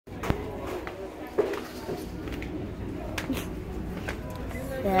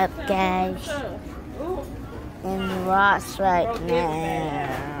Yep, guys. In Ross right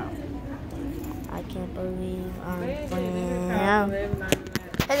now. I can't believe I'm playing.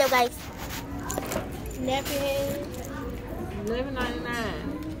 Hello, guys. Napkin.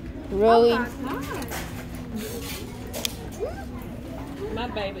 $11.99. Really? My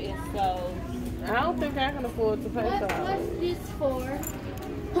baby is so. I don't think I can afford to pay for it. What's this for?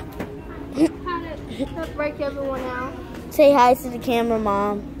 How to break everyone out? Say hi to the camera,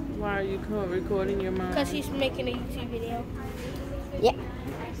 Mom. Why are you recording your mom? Because he's making a YouTube video. Yeah.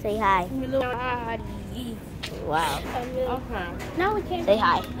 Say hi. Wow. Okay. Now we can't. Say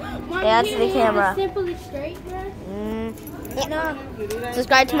hi. Mom, Say hi to the camera. Simply straight, bro. Yeah.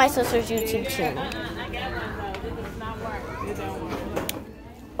 Subscribe to my sister's YouTube channel.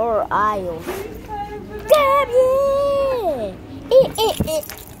 Or I'll. Damn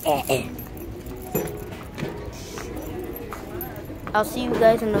yeah! I'll see you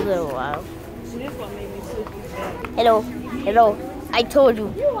guys in a little while. Hello. Hello. I told you.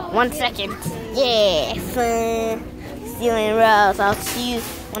 1 second. Yeah. See you in Rouse. I'll see you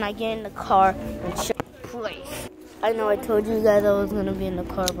when I get in the car and show the place. I know I told you guys I was going to be in the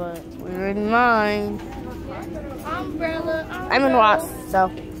car, but we were in mine. Umbrella. I'm in Ross, so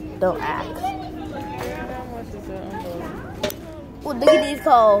don't ask. Oh, look at these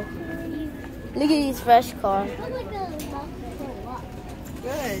cars. Look at these fresh cars.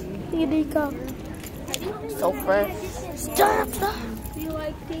 Good. Look at these cars. So fresh. Stop. Do you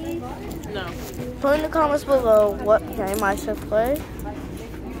like these? No. Put in the comments below what game I should play.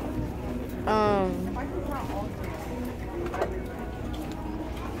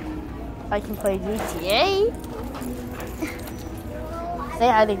 I can play GTA. Say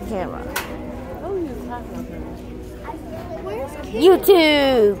hi to the camera.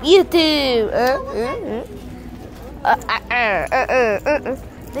 YouTube.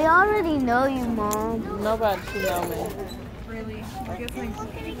 They already know you, Mom. Nobody should know me. Really? I guess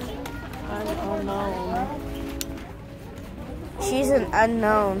I'm unknown. She's an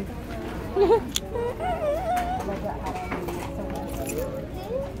unknown.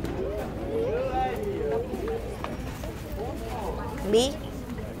 Me?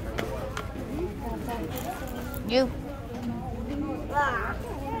 You?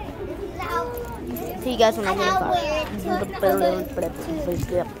 See you guys when I get in the car.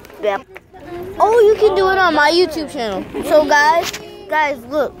 Oh, you can do it on my YouTube channel. So guys,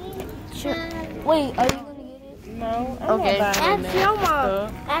 look. Wait, are you gonna get it? No. Okay. That's your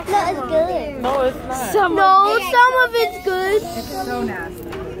mom. That's good. No, it's not. Some of it's good. it's so nasty.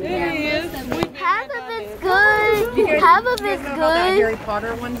 It is. Half of it's good. Half of it's That good. Harry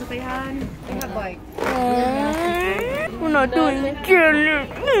Potter ones that they had? They had like... We're not doing challenge.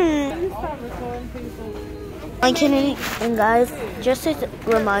 On Kennedy, and guys, just to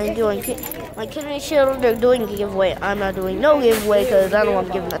remind you, on my Kennedy channel, they're doing a giveaway. I'm not doing no giveaway because I don't want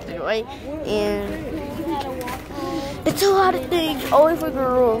to give nothing away. And it's a lot of things, only for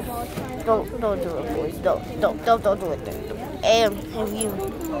girls. Don't do it, boys. Don't do it. And if you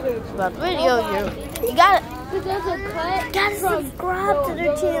about the video, you gotta subscribe to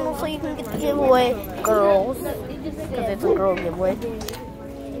their channel so you can get the giveaway, girls, because it's a girl giveaway.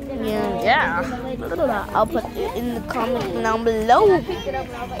 And yeah, I'll put it in the comments down below.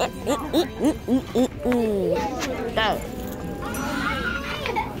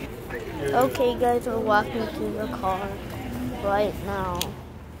 Okay, guys, we're walking to the car right now.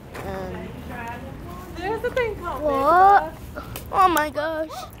 And There's a thing called what? Oh my gosh.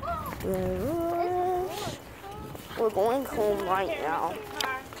 We're going home right now.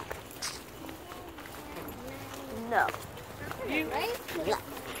 No. You? No.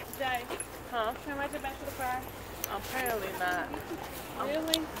 Jay. Huh? Can I get back to the car? Apparently not.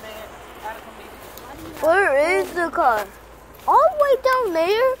 Really? Man, gotta come meet you. Where is the car? All the way down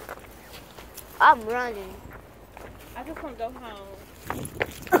there? I'm running. I just want to go home.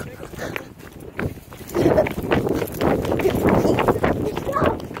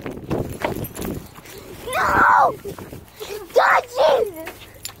 No! God, Jesus!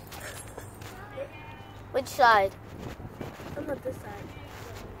 Which side? I'm on this side.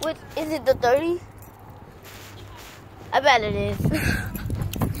 Which, is it the 30? I bet it is.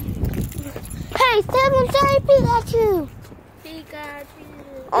 Hey, someone say Pikachu! Pikachu.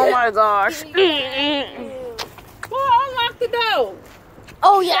 Oh my gosh. Well, unlock the door.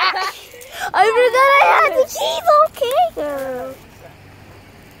 Oh yeah! I forgot I had the cheese. Okay, girl.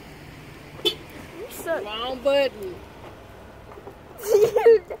 Wrong button.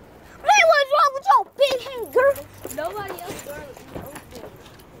 Hey, what's wrong with your big hand, girl? Nobody else girl.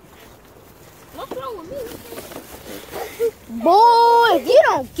 What's wrong with me? Boy! if you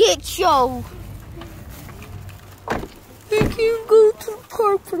don't get your... We can go to the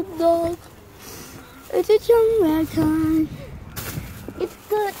park for the dog. It's a young rag time. It's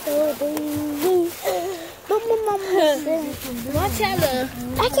good baby. Watch out.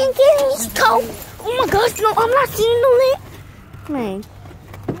 I can't get his coat. Oh my gosh, no, I'm not seeing no link. Man.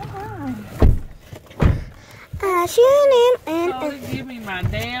 I should Oh, give me my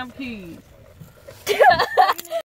damn keys.